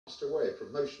away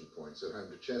promotion points at home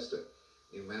to Chester.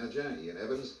 New manager Ian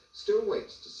Evans still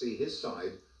waits to see his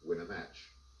side win a match.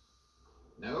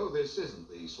 No, this isn't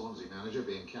the Swansea manager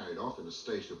being carried off in a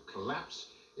state of collapse.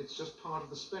 It's just part of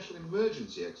the special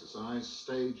emergency exercise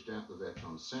staged at the Vetch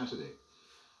on Saturday.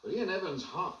 But Ian Evans'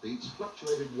 heartbeats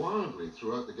fluctuated wildly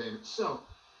throughout the game itself.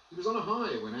 He was on a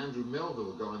high when Andrew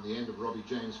Melville got in the end of Robbie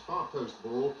James' far post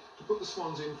ball to put the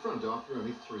Swans in front after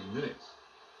only 3 minutes.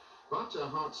 But a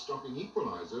heart-stopping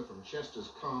equaliser from Chester's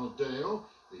Carl Dale,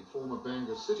 the former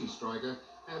Swansea City striker,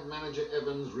 had manager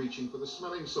Evans reaching for the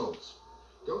smelling salts.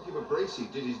 Goalkeeper Bracey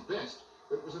did his best,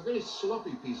 but it was a very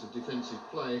sloppy piece of defensive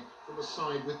play from a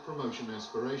side with promotion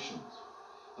aspirations.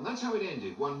 And that's how it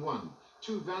ended, 1-1.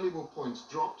 2 valuable points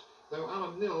dropped, though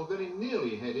Alan Knill very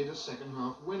nearly headed a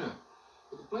second-half winner.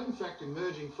 But the plain fact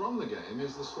emerging from the game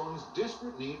is the Swans'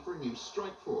 desperate need for a new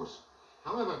strike force.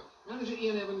 However, manager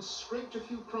Ian Evans scraped a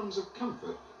few crumbs of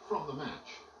comfort from the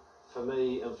match. For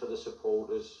me and for the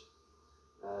supporters,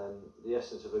 the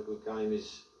essence of a good game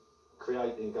is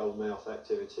creating goal-mouth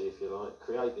activity, if you like,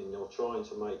 creating or trying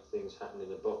to make things happen in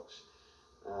the box.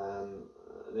 And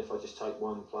if I just take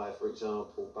one player, for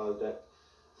example, Bodak,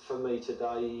 for me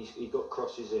today, he got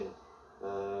crosses in.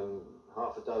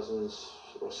 Half a dozen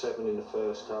or 7 in the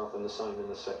first half and the same in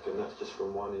the second. That's just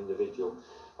from one individual.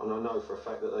 And I know for a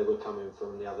fact that they were coming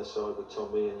from the other side with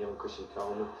Tommy and young Chrissy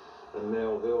Coleman. And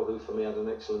Melville, who for me had an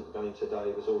excellent game today,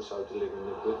 was also delivering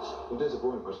the goods. The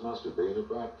disappointment must have been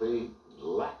about the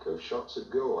lack of shots at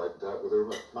goal. I doubt whether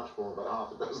much more than about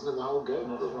half a dozen in the whole game.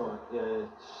 That's right, yeah,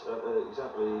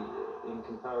 exactly. In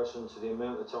comparison to the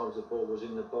amount of times the ball was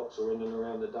in the box or in and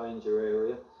around the danger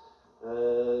area,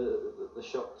 the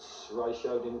shots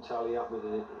ratio didn't tally up with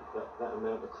that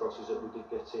amount of crosses that we did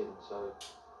get in. So,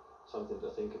 something to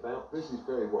think about. This is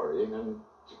very worrying, and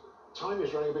time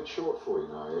is running a bit short for you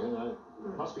now, Ian.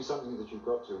 It must be something that you've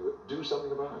got to do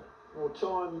something about. Well,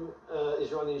 time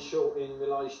is running short in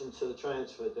relation to the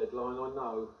transfer deadline, I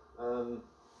know.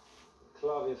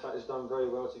 Club, in fact, has done very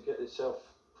well to get itself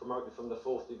promoted from the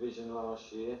 4th division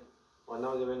last year. I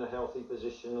know they're in a healthy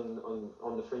position and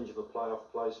on the fringe of a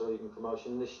playoff place or even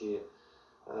promotion this year.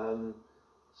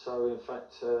 So, in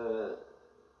fact,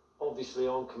 obviously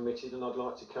I'm committed and I'd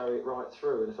like to carry it right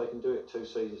through, and if they can do it two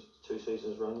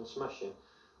seasons run, smashing.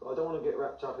 But I don't want to get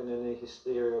wrapped up in any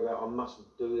hysteria about I must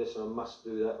do this and I must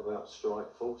do that about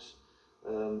strike force.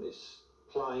 It's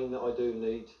plain that I do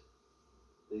need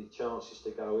the chances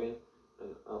to go in,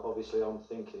 and obviously I'm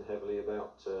thinking heavily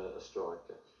about a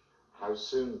striker. How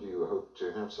soon do you hope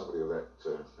to have somebody of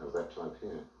that type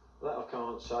here? That I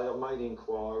can't say. I've made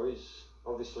inquiries.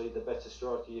 Obviously the better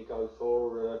striker you go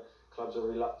for, clubs are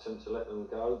reluctant to let them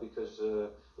go because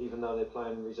even though they're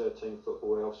playing reserve team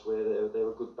football elsewhere, they're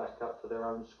a good backup for their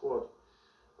own squad.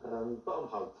 But I'm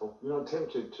hopeful. You're not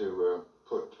tempted to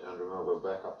put Andrew Melville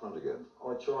back up front again?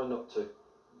 I try not to.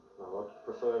 No, I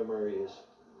prefer him where he is.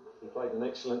 He played an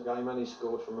excellent game and he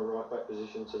scored from a right-back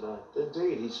position today.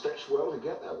 Indeed, he stretched well to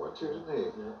get that one too, didn't he?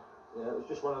 Yeah, it was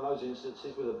just one of those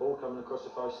instances with the ball coming across the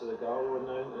face of the goal and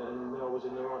Mel was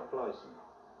in the right place.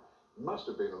 Must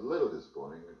have been a little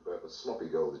disappointing about the sloppy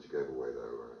goal that you gave away,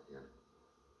 though, Ian.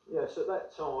 Yes, at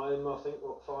that time, I think,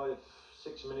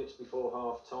 5-6 minutes before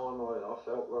half-time, I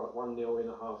felt, right, 1-0 in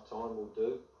at half-time will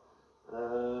do.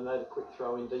 And they had a quick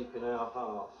throw in deep in our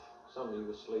half. Somebody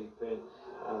was sleeping.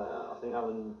 I think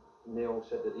Alan Knill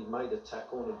said that he'd made a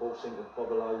tackle and the ball seemed to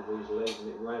bobble over his legs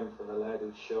and it ran for the lad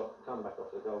who shot, come back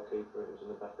off the goalkeeper, it was in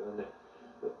the back of the net.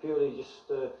 But purely just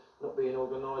not being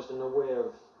organised and aware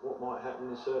of what might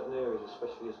happen in certain areas,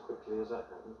 especially as quickly as that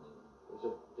happened. It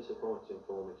was disappointing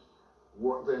for me.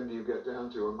 What then do you get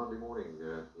down to on Monday morning,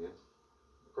 Ian?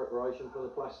 Preparation for the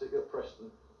Plastic at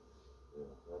Preston.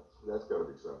 Yeah, that's got to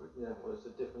be something. Yeah, well, it's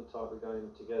a different type of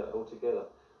game altogether.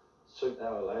 Suit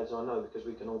our lads, I know, because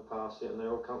we can all pass it and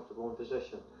they're all comfortable in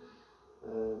possession.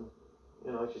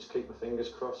 You know, just keep my fingers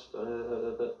crossed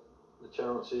that the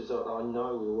chances that I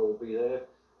know will all be there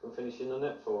can finish in the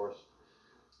net for us.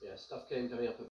 Yeah, stuff came coming up.